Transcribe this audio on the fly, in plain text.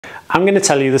I'm going to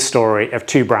tell you the story of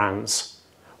two brands,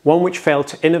 one which failed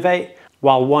to innovate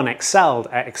while one excelled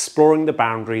at exploring the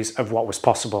boundaries of what was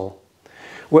possible.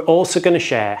 We're also going to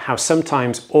share how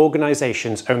sometimes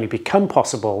organisations only become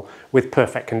possible with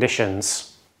perfect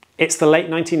conditions. It's the late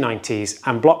 1990s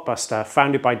and Blockbuster,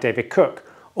 founded by David Cook,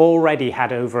 already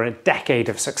had over a decade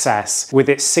of success. With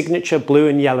its signature blue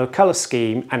and yellow colour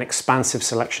scheme and expansive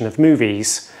selection of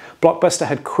movies, Blockbuster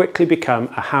had quickly become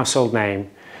a household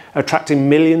name, attracting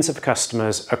millions of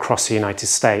customers across the United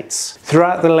States.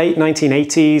 Throughout the late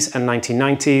 1980s and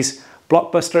 1990s,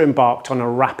 Blockbuster embarked on a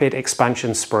rapid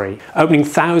expansion spree, opening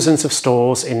thousands of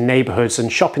stores in neighbourhoods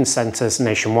and shopping centres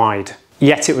nationwide.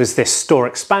 Yet it was this store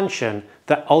expansion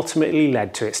that ultimately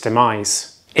led to its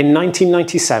demise. In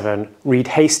 1997, Reed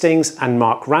Hastings and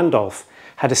Marc Randolph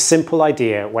had a simple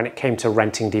idea when it came to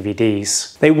renting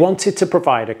DVDs. They wanted to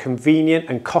provide a convenient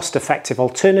and cost-effective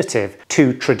alternative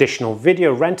to traditional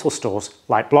video rental stores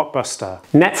like Blockbuster.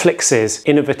 Netflix's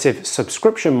innovative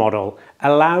subscription model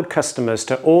allowed customers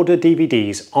to order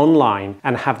DVDs online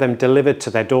and have them delivered to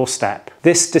their doorstep.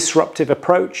 This disruptive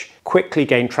approach quickly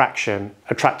gained traction,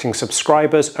 attracting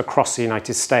subscribers across the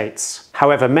United States.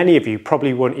 However, many of you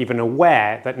probably weren't even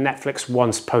aware that Netflix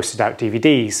once posted out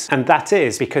DVDs, and that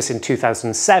is because in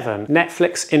 2007,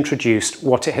 Netflix introduced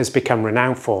what it has become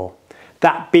renowned for,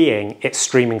 that being its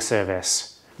streaming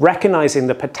service. Recognizing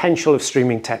the potential of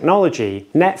streaming technology,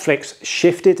 Netflix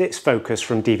shifted its focus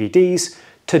from DVDs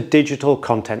to digital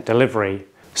content delivery.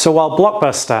 So while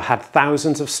Blockbuster had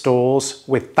thousands of stores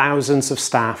with thousands of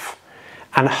staff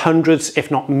and hundreds if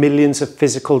not millions of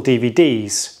physical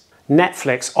DVDs,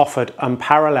 Netflix offered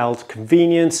unparalleled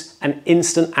convenience and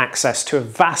instant access to a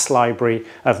vast library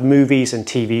of movies and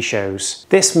TV shows.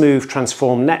 This move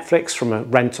transformed Netflix from a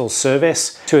rental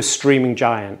service to a streaming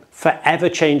giant, forever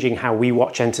changing how we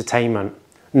watch entertainment.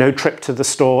 No trip to the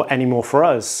store anymore for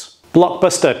us.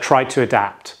 Blockbuster tried to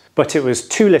adapt, but it was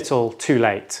too little, too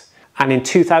late. And in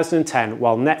 2010,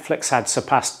 while Netflix had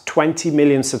surpassed 20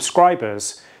 million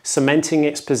subscribers, cementing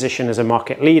its position as a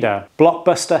market leader,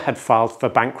 Blockbuster had filed for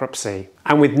bankruptcy.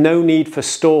 And with no need for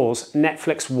stores,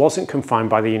 Netflix wasn't confined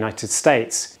by the United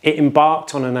States. It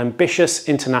embarked on an ambitious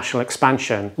international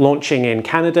expansion, launching in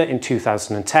Canada in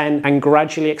 2010 and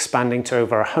gradually expanding to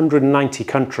over 190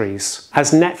 countries.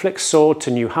 As Netflix soared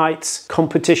to new heights,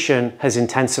 competition has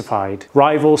intensified.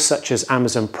 Rivals such as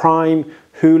Amazon Prime,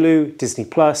 Hulu, Disney+,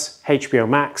 HBO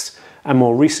Max, and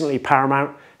more recently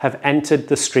Paramount have entered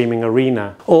the streaming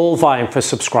arena, all vying for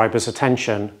subscribers'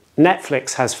 attention.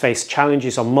 Netflix has faced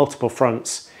challenges on multiple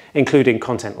fronts, including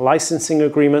content licensing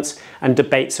agreements and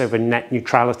debates over net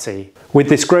neutrality. With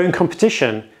this growing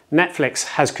competition, Netflix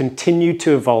has continued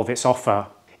to evolve its offer.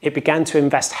 It began to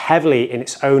invest heavily in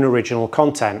its own original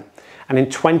content, and in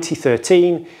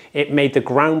 2013, it made the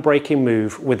groundbreaking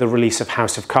move with the release of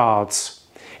House of Cards,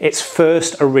 its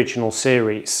first original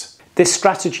series. This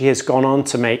strategy has gone on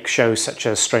to make shows such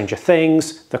as Stranger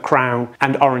Things, The Crown,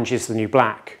 and Orange is the New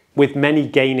Black, with many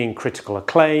gaining critical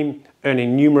acclaim,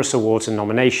 earning numerous awards and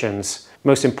nominations.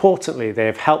 Most importantly, they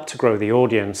have helped to grow the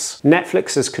audience.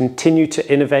 Netflix has continued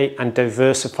to innovate and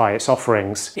diversify its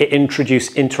offerings. It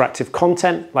introduced interactive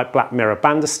content like Black Mirror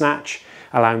Bandersnatch,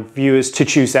 allowing viewers to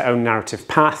choose their own narrative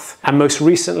path. And most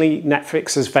recently,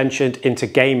 Netflix has ventured into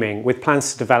gaming with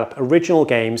plans to develop original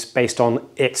games based on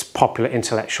its popular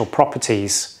intellectual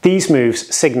properties. These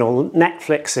moves signal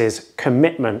Netflix's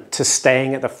commitment to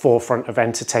staying at the forefront of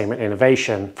entertainment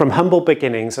innovation. From humble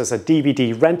beginnings as a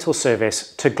DVD rental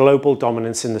service to global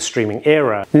dominance in the streaming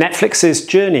era, Netflix's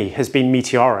journey has been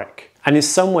meteoric. And in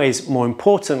some ways, more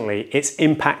importantly, its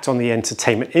impact on the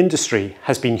entertainment industry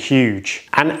has been huge.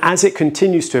 And as it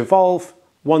continues to evolve,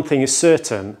 one thing is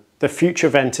certain: the future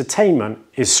of entertainment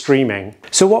is streaming.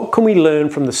 So what can we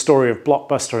learn from the story of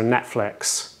Blockbuster and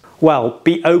Netflix? Well,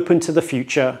 be open to the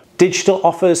future. Digital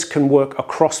offers can work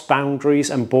across boundaries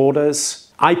and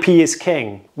borders. IP is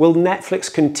king. Will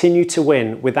Netflix continue to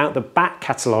win without the back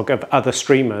catalogue of other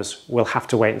streamers? We'll have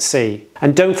to wait and see.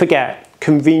 And don't forget,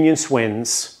 convenience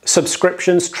wins.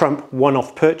 Subscriptions trump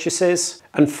one-off purchases.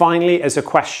 And finally, as a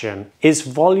question, is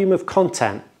volume of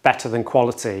content better than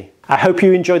quality? I hope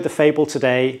you enjoyed the fable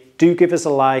today. Do give us a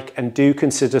like and do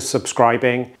consider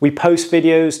subscribing. We post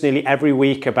videos nearly every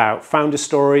week about founder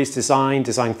stories, design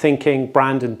thinking,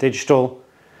 brand and digital.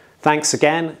 Thanks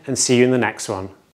again, and see you in the next one.